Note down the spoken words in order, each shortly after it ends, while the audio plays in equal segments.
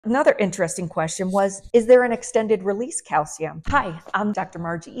Another interesting question was, is there an extended release calcium? Hi, I'm Dr.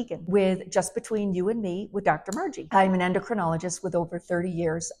 Margie Egan with Just Between You and Me with Dr. Margie. I'm an endocrinologist with over 30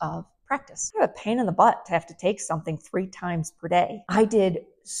 years of practice. I have a pain in the butt to have to take something 3 times per day. I did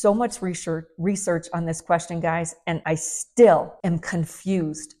so much research on this question, guys, and I still am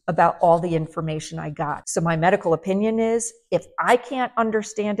confused about all the information I got. So my medical opinion is, if I can't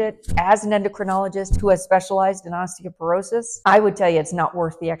understand it as an endocrinologist who has specialized in osteoporosis, I would tell you it's not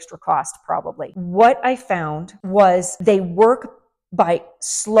worth the extra cost, probably. What I found was they work by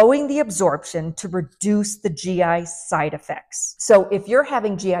slowing the absorption to reduce the GI side effects. So if you're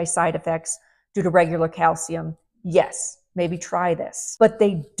having GI side effects due to regular calcium, yes, maybe try this. But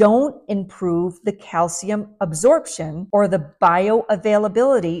they don't improve the calcium absorption or the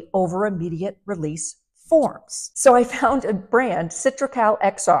bioavailability over immediate release forms. So I found a brand, Citracal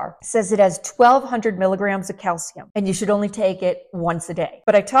XR, says it has 1,200 milligrams of calcium, and you should only take it once a day.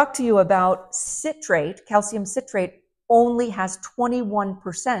 But I talked to you about citrate, calcium citrate only has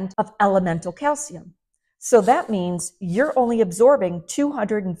 21% of elemental calcium. So that means you're only absorbing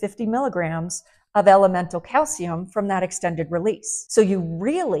 250 milligrams of elemental calcium from that extended release. So you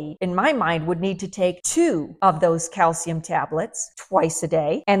really, in my mind, would need to take 2 of those calcium tablets twice a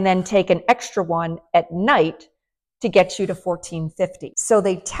day and then take an extra one at night to get you to 1450. So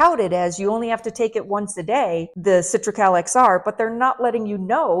they tout it as you only have to take it once a day, the Citracal XR, but they're not letting you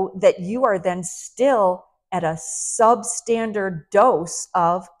know that you are then still at a substandard dose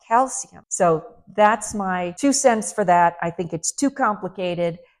of calcium. So that's my 2 cents for that. I think it's too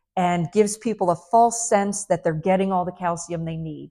complicated and gives people a false sense that they're getting all the calcium they need.